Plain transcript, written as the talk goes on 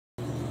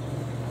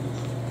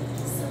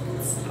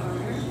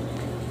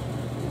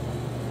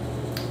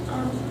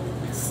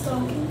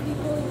Stalking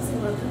people, using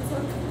weapons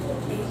on people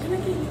ain't gonna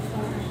get you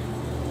far.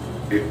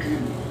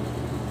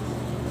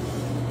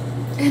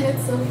 And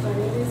it's so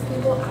funny, these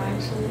people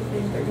actually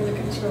think they're gonna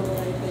control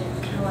what I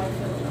think, how I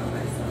feel about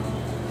myself.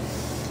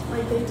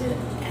 Like, they did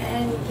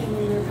anything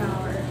in their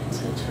power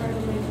to try to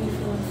make me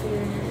feel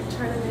inferior,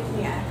 try to make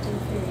me act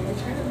inferior,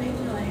 try to make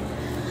me, like,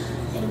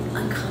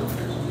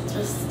 uncomfortable.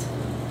 Just,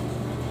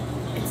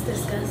 it's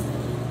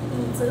disgusting.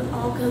 It's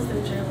all because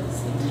they're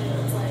jealousy, too.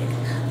 It's like,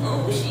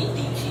 oh, she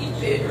thinks she's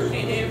better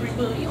than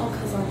everybody. All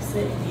because I'm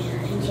sitting here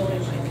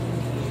enjoying my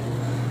beauty.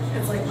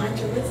 It's like, mind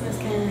your business,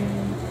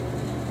 Karen.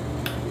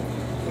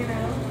 You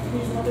know,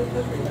 these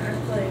motherfuckers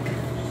act like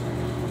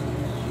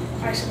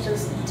I should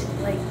just,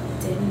 like,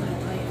 dim my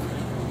life.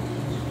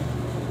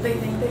 They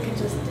think they could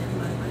just dim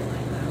my life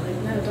like that. Like,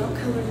 no, don't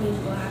color me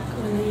black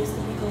when they used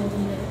to be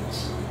golden,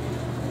 bitch.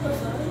 What the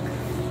fuck?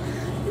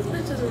 These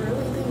bitches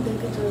really think they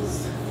could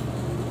just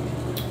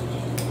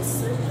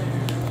sit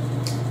there,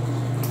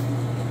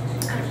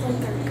 act like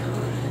they're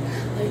God.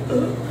 Like,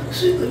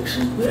 she thinks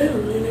she's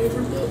better than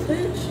everybody,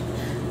 bitch.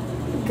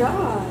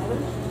 God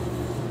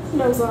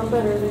knows I'm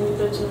better than you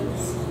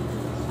bitches.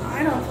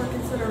 I don't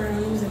fucking sit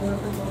around using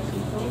weapons on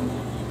people.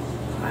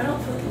 I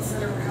don't fucking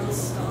sit around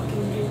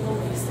stalking people,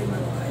 wasting my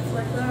life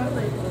like that.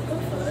 Like, what the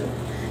fuck?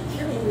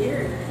 You're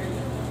weird.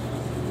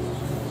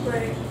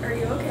 Like, are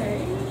you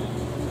okay?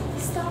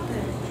 Stop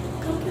it.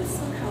 Go get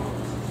some help.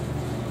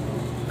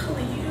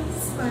 Please.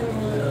 I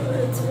mean,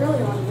 it's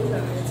really on you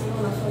guys. You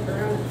want to fuck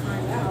around and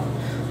find out.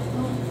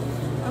 Well,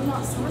 I'm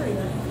not sorry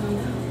that you found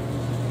out.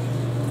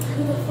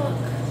 Who the fuck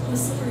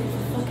was sorry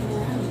for fucking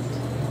around?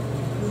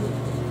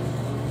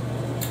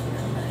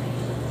 Nobody.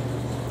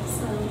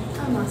 So,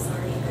 I'm not sorry.